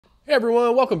Hey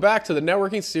everyone, welcome back to the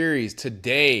networking series.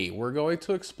 Today, we're going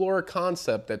to explore a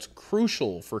concept that's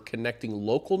crucial for connecting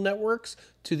local networks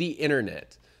to the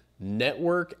internet.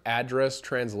 Network Address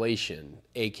Translation,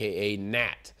 aka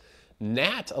NAT.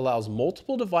 NAT allows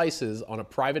multiple devices on a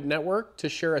private network to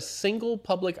share a single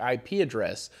public IP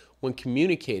address when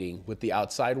communicating with the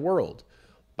outside world.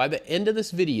 By the end of this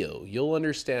video, you'll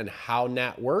understand how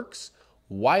NAT works,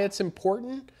 why it's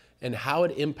important, and how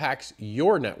it impacts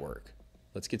your network.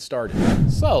 Let's get started.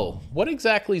 So, what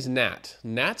exactly is NAT?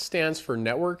 NAT stands for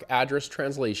Network Address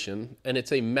Translation, and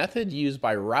it's a method used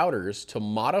by routers to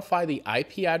modify the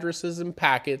IP addresses and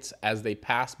packets as they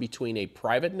pass between a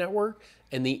private network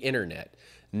and the internet.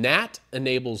 NAT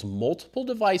enables multiple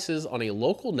devices on a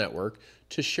local network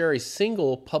to share a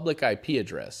single public IP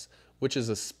address, which is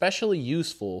especially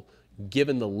useful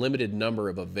given the limited number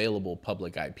of available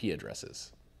public IP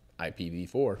addresses.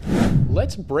 IPv4.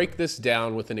 Let's break this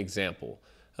down with an example.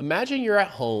 Imagine you're at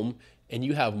home and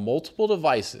you have multiple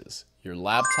devices, your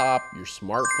laptop, your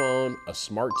smartphone, a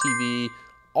smart TV,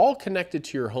 all connected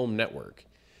to your home network.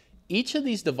 Each of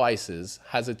these devices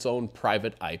has its own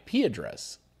private IP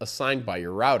address assigned by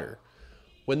your router.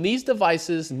 When these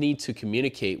devices need to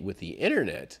communicate with the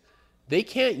internet, they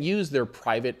can't use their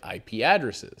private IP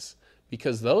addresses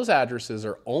because those addresses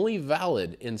are only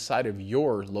valid inside of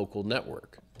your local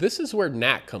network. This is where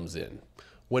NAT comes in.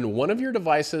 When one of your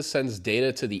devices sends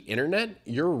data to the internet,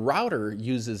 your router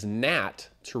uses NAT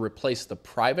to replace the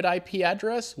private IP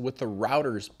address with the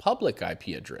router's public IP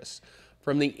address.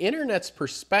 From the internet's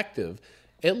perspective,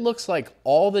 it looks like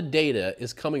all the data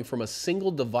is coming from a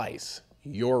single device,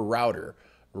 your router,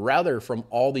 rather from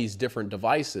all these different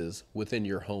devices within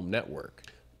your home network.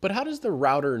 But how does the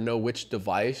router know which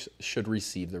device should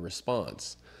receive the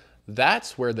response?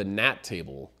 That's where the NAT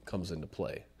table comes into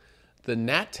play. The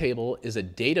NAT table is a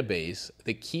database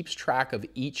that keeps track of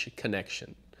each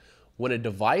connection. When a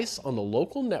device on the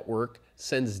local network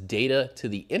sends data to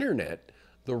the internet,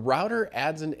 the router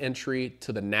adds an entry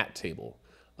to the NAT table,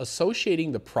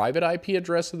 associating the private IP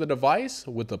address of the device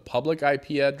with the public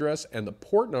IP address and the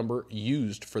port number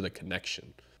used for the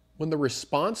connection. When the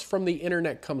response from the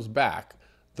internet comes back,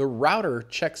 the router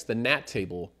checks the NAT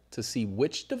table to see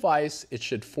which device it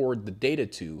should forward the data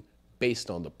to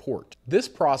based on the port. This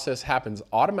process happens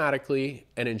automatically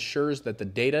and ensures that the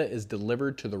data is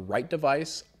delivered to the right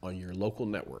device on your local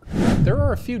network. There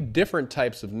are a few different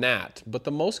types of NAT, but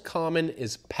the most common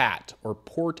is PAT, or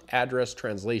Port Address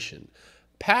Translation.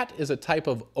 PAT is a type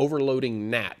of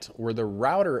overloading NAT where the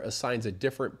router assigns a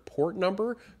different port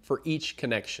number for each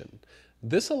connection.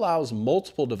 This allows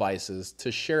multiple devices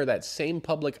to share that same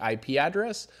public IP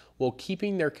address while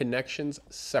keeping their connections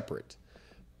separate.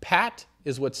 PAT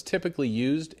is what's typically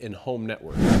used in home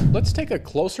networks. Let's take a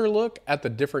closer look at the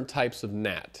different types of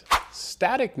NAT.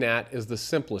 Static NAT is the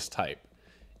simplest type.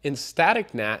 In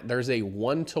static NAT, there's a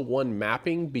one-to-one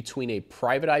mapping between a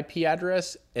private IP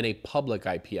address and a public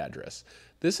IP address.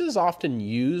 This is often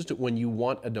used when you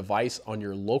want a device on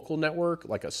your local network,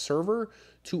 like a server,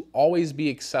 to always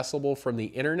be accessible from the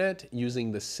internet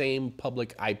using the same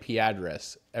public IP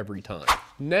address every time.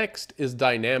 Next is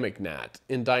dynamic NAT.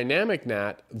 In dynamic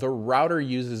NAT, the router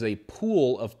uses a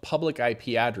pool of public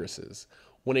IP addresses.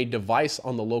 When a device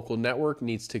on the local network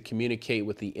needs to communicate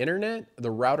with the internet,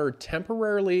 the router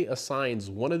temporarily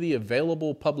assigns one of the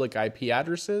available public IP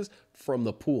addresses from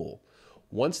the pool.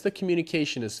 Once the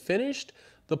communication is finished,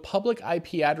 the public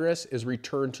IP address is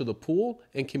returned to the pool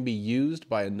and can be used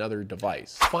by another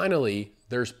device. Finally,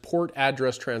 there's Port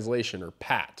Address Translation, or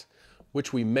PAT,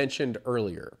 which we mentioned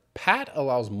earlier. PAT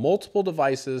allows multiple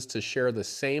devices to share the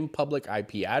same public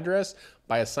IP address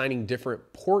by assigning different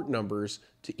port numbers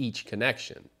to each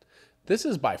connection. This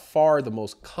is by far the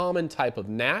most common type of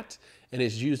NAT and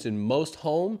is used in most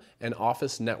home and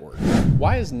office networks.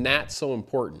 Why is NAT so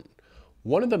important?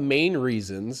 One of the main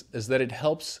reasons is that it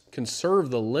helps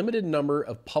conserve the limited number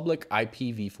of public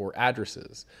IPv4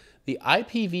 addresses. The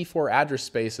IPv4 address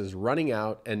space is running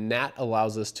out, and NAT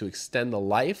allows us to extend the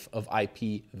life of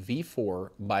IPv4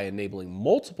 by enabling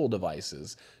multiple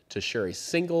devices to share a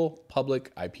single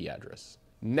public IP address.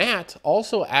 NAT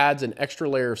also adds an extra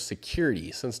layer of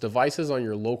security. Since devices on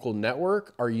your local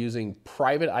network are using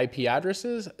private IP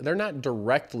addresses, they're not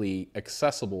directly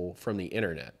accessible from the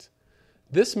internet.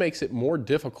 This makes it more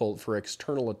difficult for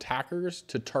external attackers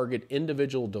to target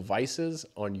individual devices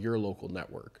on your local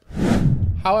network.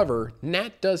 However,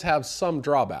 NAT does have some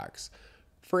drawbacks.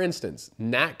 For instance,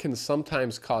 NAT can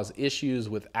sometimes cause issues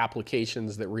with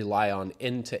applications that rely on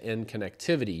end-to-end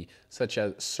connectivity, such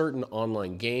as certain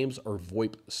online games or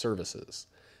VoIP services.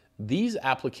 These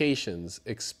applications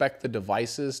expect the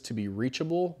devices to be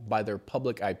reachable by their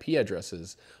public IP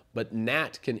addresses, but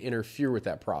NAT can interfere with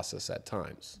that process at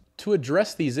times. To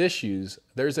address these issues,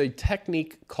 there's a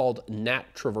technique called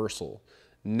NAT traversal.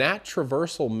 NAT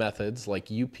traversal methods like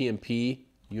UPnP,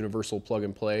 Universal Plug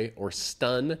and Play, or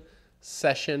STUN,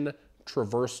 Session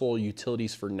Traversal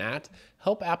Utilities for NAT,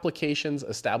 help applications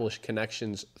establish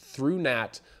connections through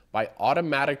NAT by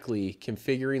automatically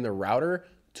configuring the router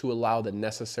to allow the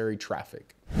necessary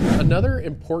traffic. Another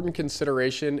important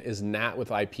consideration is NAT with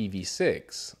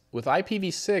IPv6. With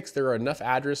IPv6, there are enough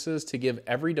addresses to give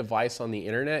every device on the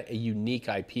internet a unique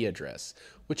IP address,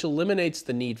 which eliminates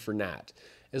the need for NAT.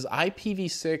 As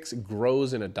IPv6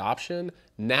 grows in adoption,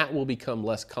 NAT will become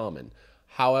less common.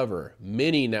 However,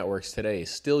 many networks today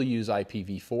still use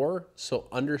IPv4, so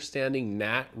understanding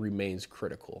NAT remains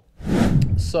critical.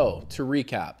 So, to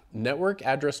recap, network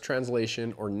address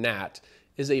translation, or NAT,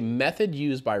 is a method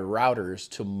used by routers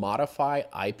to modify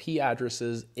IP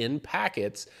addresses in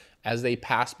packets as they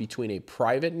pass between a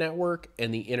private network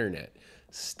and the internet.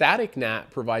 Static NAT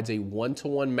provides a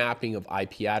one-to-one mapping of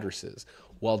IP addresses,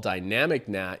 while dynamic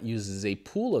NAT uses a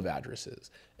pool of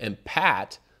addresses, and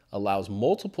PAT allows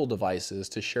multiple devices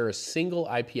to share a single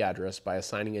IP address by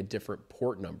assigning a different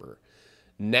port number.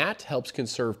 NAT helps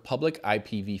conserve public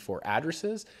IPv4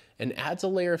 addresses and adds a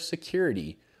layer of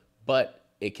security, but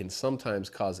it can sometimes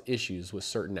cause issues with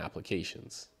certain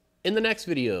applications. In the next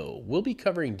video, we'll be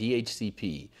covering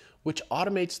DHCP, which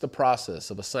automates the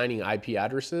process of assigning IP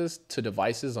addresses to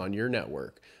devices on your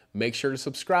network. Make sure to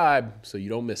subscribe so you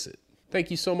don't miss it. Thank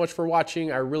you so much for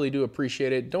watching. I really do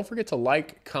appreciate it. Don't forget to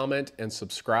like, comment, and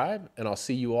subscribe, and I'll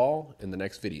see you all in the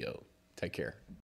next video. Take care.